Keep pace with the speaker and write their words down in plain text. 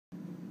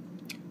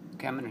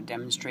Okay, I'm going to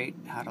demonstrate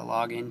how to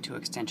log into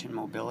Extension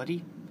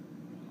Mobility.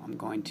 I'm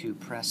going to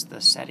press the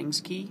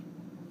settings key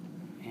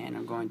and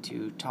I'm going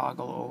to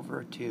toggle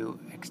over to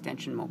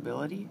Extension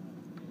Mobility,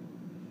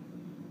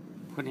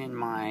 put in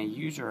my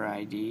user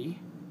ID,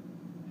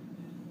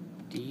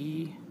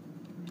 D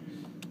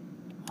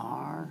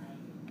R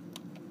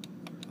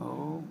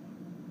O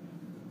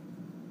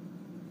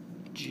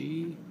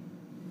G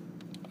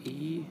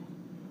E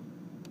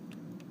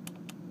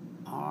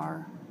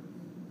R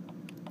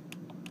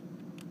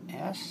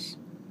S.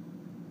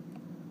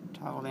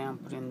 Toggle down,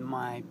 put in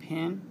my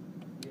PIN.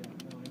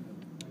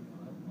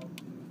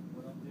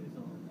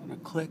 I'm going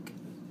to click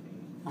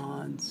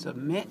on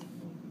Submit.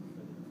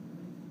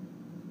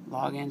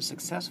 Login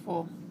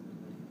successful.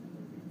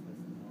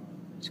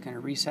 Just going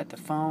to reset the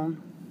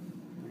phone.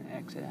 I'm going to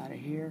exit out of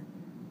here.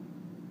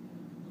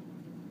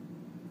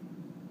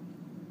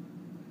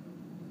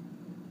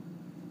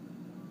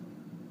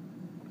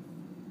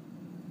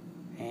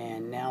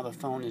 And now the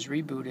phone is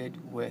rebooted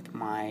with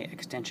my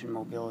Extension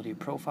Mobility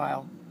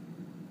profile.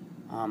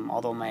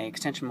 Although my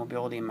Extension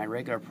Mobility and my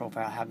regular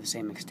profile have the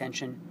same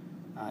extension,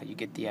 you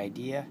get the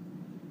idea.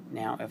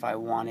 Now if I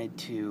wanted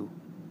to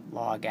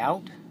log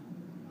out,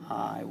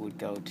 I would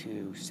go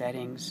to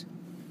Settings,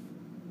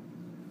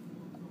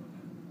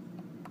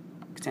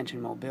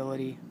 Extension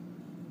Mobility.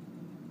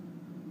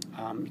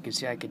 You can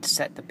see I could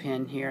set the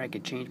PIN here, I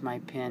could change my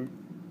PIN,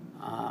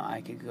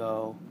 I could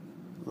go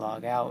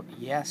log out,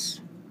 yes,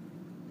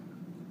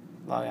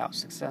 log out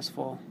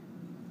successful,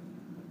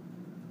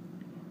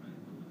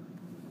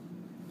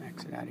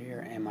 exit out of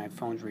here, and my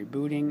phone's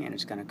rebooting and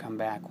it's going to come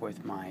back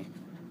with my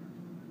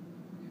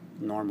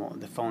normal,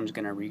 the phone's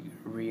going to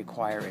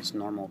reacquire its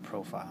normal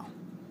profile.